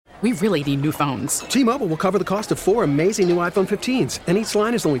We really need new phones. T-Mobile will cover the cost of 4 amazing new iPhone 15s, and each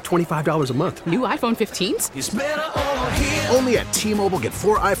line is only $25 a month. New iPhone 15s? It's better over here. Only at T-Mobile, get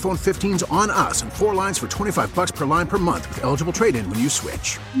 4 iPhone 15s on us and 4 lines for $25 per line per month with eligible trade-in when you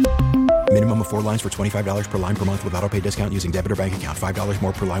switch. Minimum of 4 lines for $25 per line per month with autopay discount using debit or bank account. $5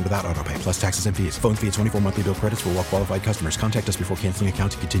 more per line without autopay, plus taxes and fees. Phone fee at 24 monthly bill credits for well-qualified customers. Contact us before canceling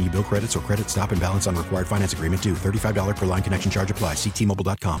account to continue bill credits or credit stop and balance on required finance agreement due. $35 per line connection charge applies. See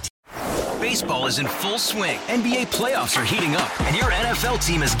T-Mobile.com. Baseball is in full swing. NBA playoffs are heating up, and your NFL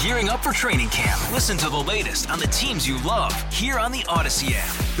team is gearing up for training camp. Listen to the latest on the teams you love here on the Odyssey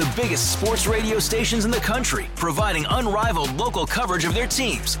app. The biggest sports radio stations in the country, providing unrivaled local coverage of their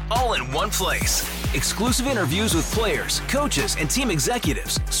teams, all in one place. Exclusive interviews with players, coaches, and team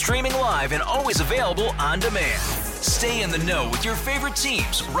executives, streaming live and always available on demand. Stay in the know with your favorite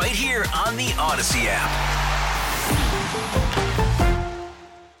teams right here on the Odyssey app.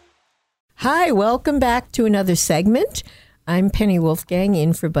 Hi, welcome back to another segment. I'm Penny Wolfgang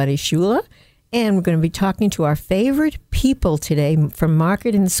in for Buddy Shula, and we're going to be talking to our favorite people today from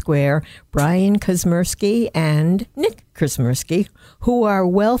Market and Square, Brian Kosmersky and Nick Kosmersky, who are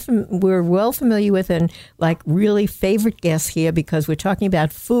we're well familiar with and like really favorite guests here because we're talking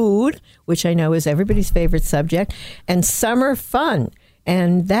about food, which I know is everybody's favorite subject, and summer fun.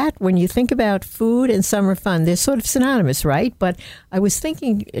 And that, when you think about food and summer fun, they're sort of synonymous, right? But I was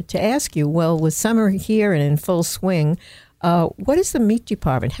thinking to ask you, well, with summer here and in full swing, what is the meat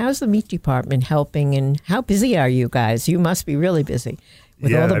department? How's the meat department helping, and how busy are you guys? You must be really busy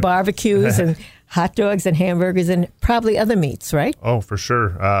with all the barbecues and hot dogs and hamburgers and probably other meats, right? Oh, for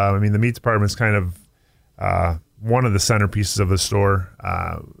sure. I mean, the meat department's kind of one of the centerpieces of the store.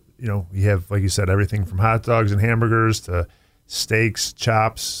 We have, like you said, everything from hot dogs and hamburgers to steaks,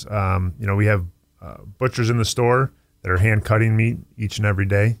 chops. We have butchers in the store that are hand cutting meat each and every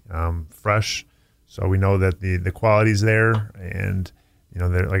day, fresh. So we know that the quality's there. And,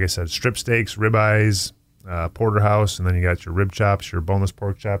 like I said, strip steaks, ribeyes, porterhouse, and then you got your rib chops, your boneless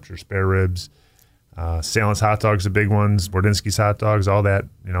pork chops, your spare ribs, Salen's hot dogs, the big ones, Bordinsky's hot dogs, all that,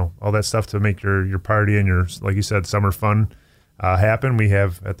 all that stuff to make your party and your, like you said, summer fun happen. We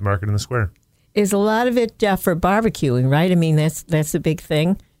have at the Market in the Square. Is a lot of it for barbecuing, right? I mean, that's the big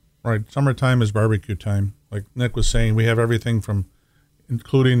thing. Right. Summertime is barbecue time. Like Nick was saying, we have everything from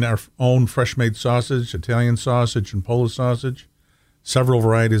including our own fresh-made sausage, Italian sausage, and Polish sausage, several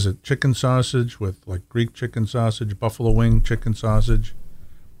varieties of chicken sausage with like Greek chicken sausage, buffalo wing chicken sausage.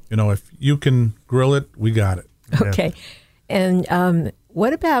 If you can grill it, we got it. Okay. Yeah. And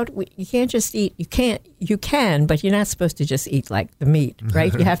what about, you can't just eat, you can, but you're not supposed to just eat like the meat,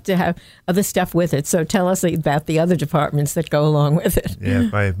 right? You have to have other stuff with it. So tell us about the other departments that go along with it.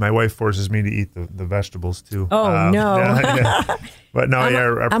 Yeah, my wife forces me to eat the vegetables too. Oh, no. Yeah. But no,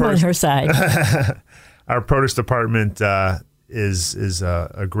 I'm on her side. Our produce department is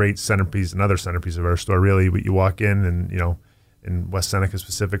a great centerpiece, another centerpiece of our store, really. You walk in and, in West Seneca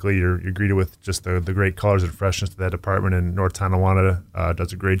specifically, you're greeted with just the great colors and freshness of that department, and North Tonawanda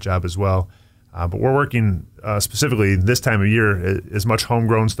does a great job as well. But we're working specifically this time of year, as much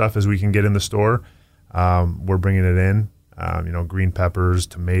homegrown stuff as we can get in the store. We're bringing it in, green peppers,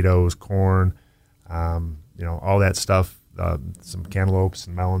 tomatoes, corn, all that stuff, some cantaloupes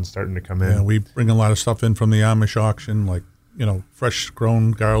and melons starting to come in. Yeah, we bring a lot of stuff in from the Amish auction, like, fresh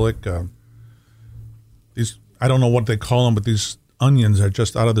grown garlic. These, I don't know what they call them, but these onions are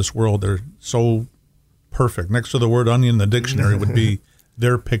just out of this world. They're so perfect. Next to the word onion in the dictionary would be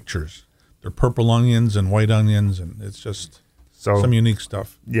their pictures. They're purple onions and white onions, and it's just some unique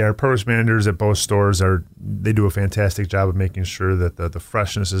stuff. Yeah, our produce managers at both stores they do a fantastic job of making sure that the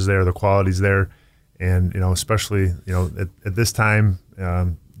freshness is there, the quality's there, and especially at this time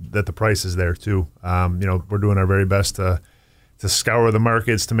that the price is there too. We're doing our very best to scour the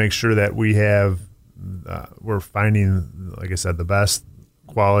markets to make sure that we're finding, like I said, the best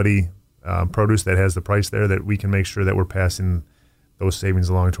quality produce that has the price there, that we can make sure that we're passing those savings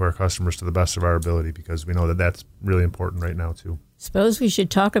along to our customers to the best of our ability, because we know that that's really important right now too. Suppose we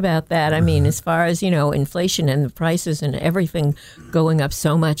should talk about that. I mean, as far as, inflation and the prices and everything going up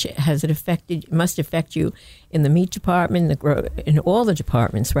so much, must affect you in the meat department, in all the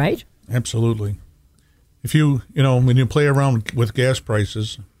departments, right? Absolutely. If when you play around with gas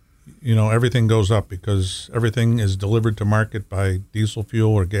prices, everything goes up because everything is delivered to market by diesel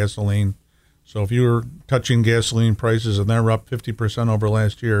fuel or gasoline. So if you're touching gasoline prices and they're up 50% over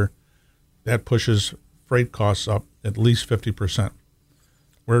last year, that pushes freight costs up at least 50%.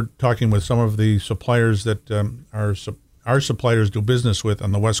 We're talking with some of the suppliers that our suppliers do business with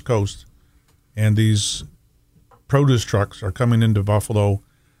on the West Coast, and these produce trucks are coming into Buffalo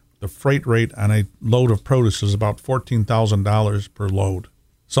the freight rate on a load of produce is about $14,000 per load.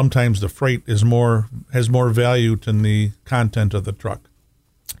 Sometimes the freight has more value than the content of the truck.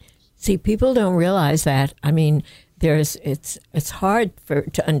 See, people don't realize that. I mean, it's hard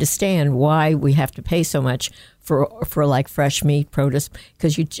to understand why we have to pay so much for like fresh meat, produce,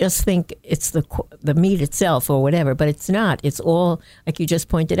 because you just think it's the meat itself or whatever, but it's not. It's all, like you just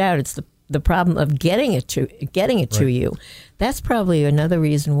pointed out, it's the problem of getting it to you. That's probably another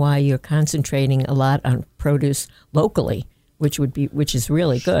reason why you're concentrating a lot on produce locally, which is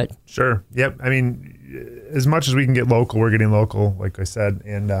really good. Sure. Yep. I mean, as much as we can get local, we're getting local, like I said.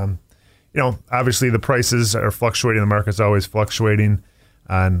 And, obviously the prices are fluctuating. The market's always fluctuating.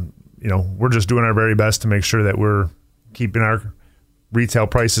 And, we're just doing our very best to make sure that we're keeping our retail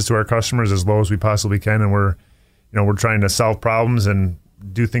prices to our customers as low as we possibly can. And we're trying to solve problems and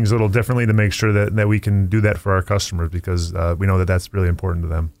do things a little differently to make sure that we can do that for our customers, because we know that that's really important to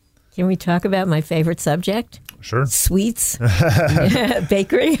them. Can we talk about my favorite subject? Sure. Sweets,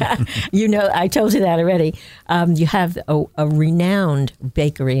 bakery. I told you that already. You have a renowned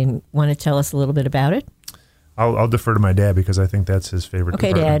bakery, and want to tell us a little bit about it? I'll defer to my dad because I think that's his favorite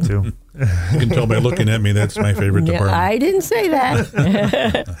department, Dad. too. You can tell by looking at me that's my favorite department. I didn't say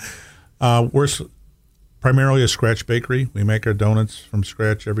that. We're primarily a scratch bakery. We make our donuts from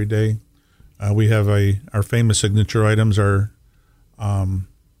scratch every day. We have our famous signature items are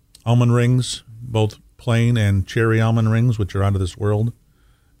almond rings, both plain and cherry almond rings, which are out of this world.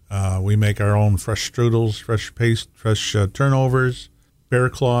 We make our own fresh strudels, fresh paste, fresh turnovers, bear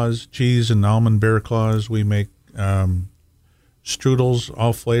claws, cheese and almond bear claws. We make strudels,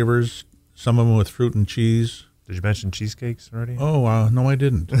 all flavors, some of them with fruit and cheese. Did you mention cheesecakes already? Oh, no, I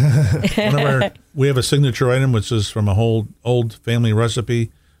didn't. We have a signature item, which is from a whole old family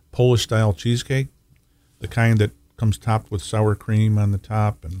recipe, Polish-style cheesecake, the kind that comes topped with sour cream on the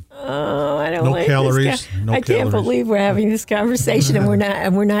top, and I don't no like calories. This no I can't calories. believe we're having this conversation and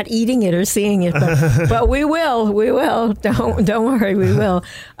we're not eating it or seeing it, but we will. We will. Don't worry, we will.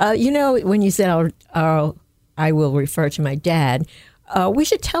 When you said I will refer to my dad, we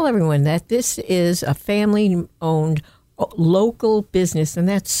should tell everyone that this is a family-owned local business, and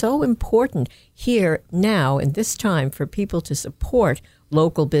that's so important here now in this time for people to support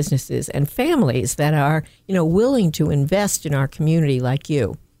local businesses and families that are, willing to invest in our community like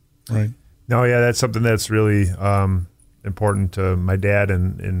you. Right. No, yeah, that's something that's really important to my dad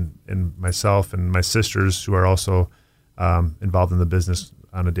and myself and my sisters, who are also involved in the business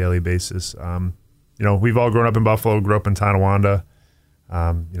on a daily basis. We've all grown up in Buffalo, grew up in Tonawanda.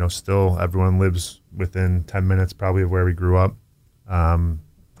 Still everyone lives within 10 minutes probably of where we grew up.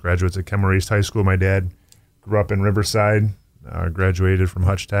 Graduates at Kemmel East High School. My dad grew up in Riverside, graduated from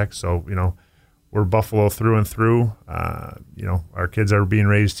Hutch Tech. So, we're Buffalo through and through. Our kids are being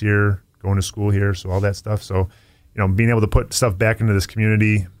raised here, going to school here, so all that stuff. So, being able to put stuff back into this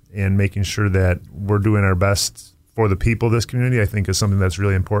community and making sure that we're doing our best for the people of this community, I think is something that's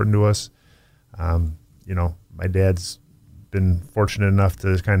really important to us. My dad's been fortunate enough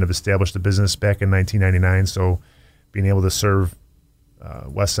to kind of establish the business back in 1999. So being able to serve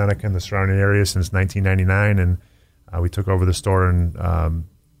West Seneca and the surrounding area since 1999. And we took over the store in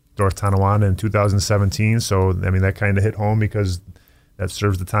North Tonawanda in 2017. So, that kind of hit home because that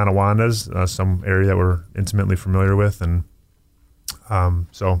serves the Tonawandas, some area that we're intimately familiar with. And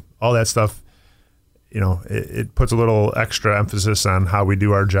so all that stuff, it puts a little extra emphasis on how we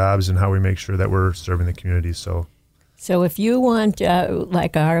do our jobs and how we make sure that we're serving the community. So if you want,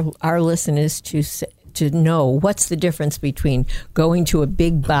 like our listeners to know what's the difference between going to a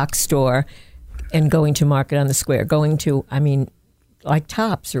big box store and going to Market on the Square, going to, like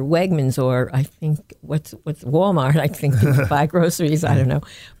Tops or Wegmans or I think what's Walmart, I think people buy groceries, I don't know.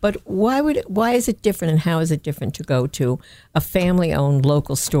 But why is it different, and how is it different to go to a family-owned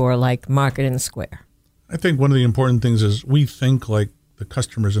local store like Market in the Square? I think one of the important things is we think like the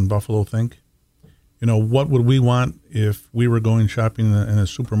customers in Buffalo think. What would we want if we were going shopping in a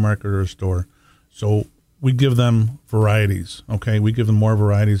supermarket or a store? So we give them varieties, okay? We give them more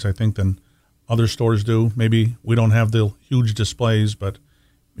varieties, I think, than other stores do. Maybe we don't have the huge displays, but,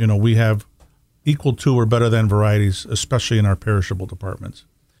 we have equal to or better than varieties, especially in our perishable departments.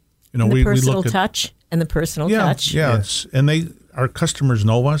 And the personal touch and the personal touch. Yeah. Our customers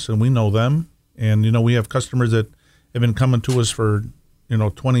know us and we know them. And, we have customers that have been coming to us for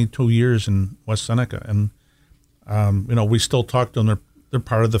 22 years in West Seneca. And, we still talk to them. They're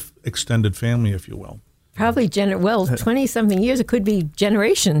part of the extended family, if you will. Probably 20-something years. It could be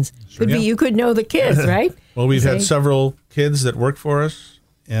generations. Sure. You could know the kids, right? Well, we've had several kids that work for us,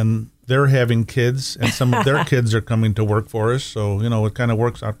 and they're having kids, and some of their kids are coming to work for us. So, it kind of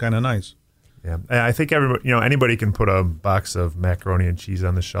works out kind of nice. Yeah, I think anybody can put a box of macaroni and cheese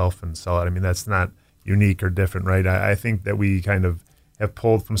on the shelf and sell it. I mean, that's not unique or different, right? I think that we kind of have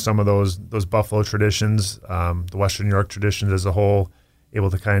pulled from some of those Buffalo traditions, the Western New York traditions as a whole, able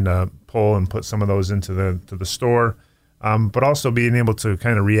to kind of pull and put some of those into the store, but also being able to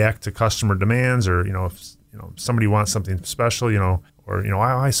kind of react to customer demands, or if somebody wants something special, or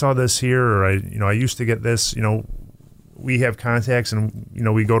I saw this here, or I used to get this, we have contacts, and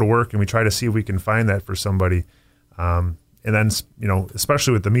we go to work and we try to see if we can find that for somebody, and then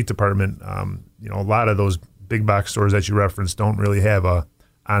especially with the meat department, a lot of those big box stores that you referenced don't really have a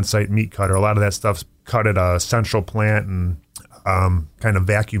on-site meat cutter. A lot of that stuff's cut at a central plant and kind of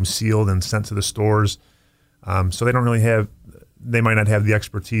vacuum sealed and sent to the stores. So they don't really they might not have the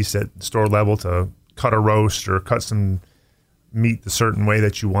expertise at store level to cut a roast or cut some meat the certain way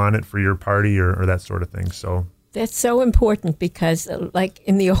that you want it for your party or that sort of thing. So that's so important, because like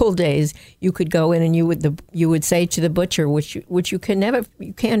in the old days, you could go in and you would say to the butcher, which you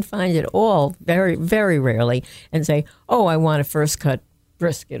can't find at all, very, very rarely, and say, oh, I want a first cut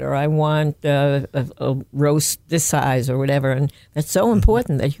brisket, or I want a roast this size, or whatever. And that's so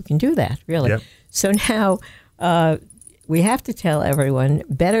important that you can do that, really. Yep. So now we have to tell everyone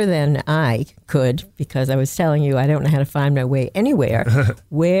better than I could, because I was telling you I don't know how to find my way anywhere,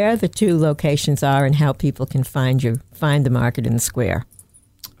 where the two locations are and how people can find the Market in the Square.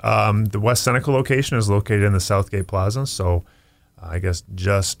 The West Seneca location is located in the Southgate Plaza, so I guess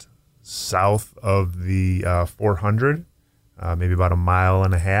just south of the 400, maybe about a mile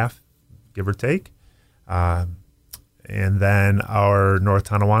and a half, give or take. And then our North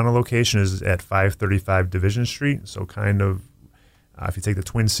Tonawanda location is at 535 Division Street. So kind of, if you take the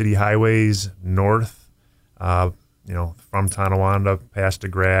Twin City highways north, from Tonawanda past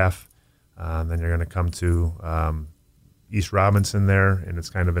DeGraff, then you're going to come to East Robinson there, and it's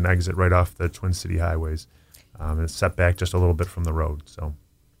kind of an exit right off the Twin City highways. And it's set back just a little bit from the road. So,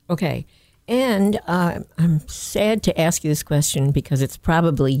 okay. And I'm sad to ask you this question, because it's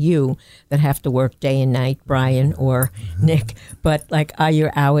probably you that have to work day and night, Brian or Nick. But are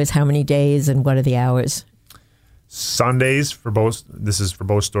your hours, how many days, and what are the hours? Sundays this is for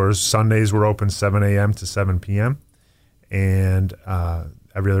both stores. Sundays we're open 7 a.m. to 7 p.m. And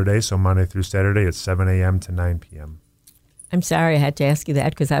every other day, so Monday through Saturday, it's 7 a.m. to 9 p.m. I'm sorry I had to ask you that,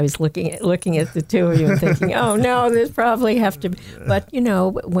 because I was looking at the two of you and thinking, oh, no, there's probably have to be. But,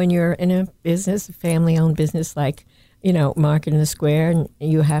 when you're in a business, a family-owned business like, Market in the Square, and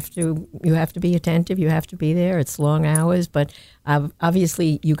you have to be attentive. You have to be there. It's long hours, but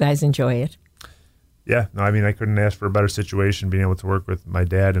obviously you guys enjoy it. Yeah. No, I mean, I couldn't ask for a better situation, being able to work with my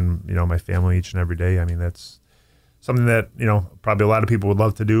dad and, my family each and every day. I mean, that's something that, probably a lot of people would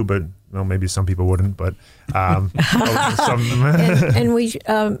love to do, but maybe some people wouldn't, but and we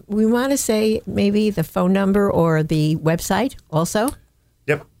want to say maybe the phone number or the website also.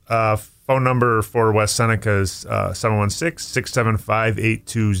 Yep. Phone number for West Seneca is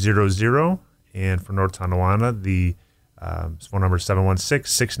 716-675-8200, and for North Tonawanda, the phone number is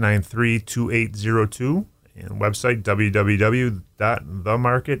 716-693-2802, and website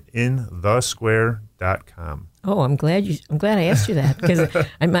www.themarketinthesquare.com. Oh, I'm glad I asked you that, because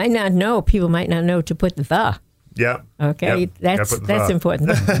I might not know. People might not know to put the. Yeah. Okay, yep. That's important.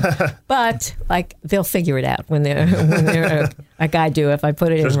 But they'll figure it out when they're like I do if I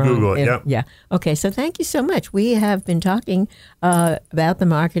put it Just in wrong. Google it. Yep. Yeah. Okay. So thank you so much. We have been talking about the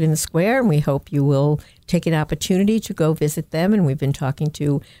Market in the Square, and we hope you will take an opportunity to go visit them. And we've been talking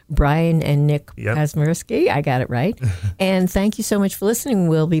to Brian and Nick Asmersky. I got it right. And thank you so much for listening.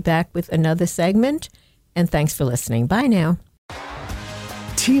 We'll be back with another segment. And thanks for listening. Bye now.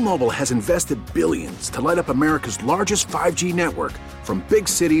 T-Mobile has invested billions to light up America's largest 5G network, from big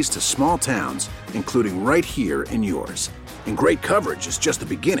cities to small towns, including right here in yours. And great coverage is just the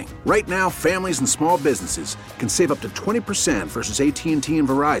beginning. Right now, families and small businesses can save up to 20% versus AT&T and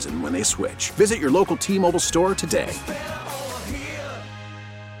Verizon when they switch. Visit your local T-Mobile store today.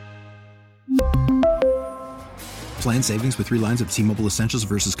 Plan savings with 3 lines of T-Mobile Essentials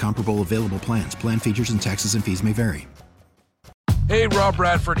versus comparable available plans. Plan features and taxes and fees may vary. Hey, Rob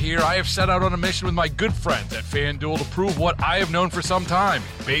Bradford here. I have set out on a mission with my good friends at FanDuel to prove what I have known for some time.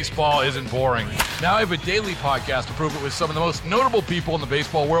 Baseball isn't boring. Now I have a daily podcast to prove it with some of the most notable people in the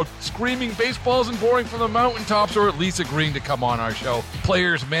baseball world, screaming baseball isn't boring from the mountaintops, or at least agreeing to come on our show.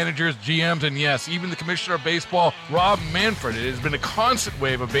 Players, managers, GMs, and yes, even the commissioner of baseball, Rob Manfred. It has been a constant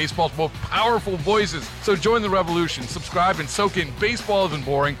wave of baseball's most powerful voices. So join the revolution. Subscribe and soak in Baseball Isn't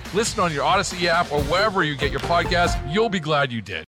Boring. Listen on your Odyssey app or wherever you get your podcasts. You'll be glad you did.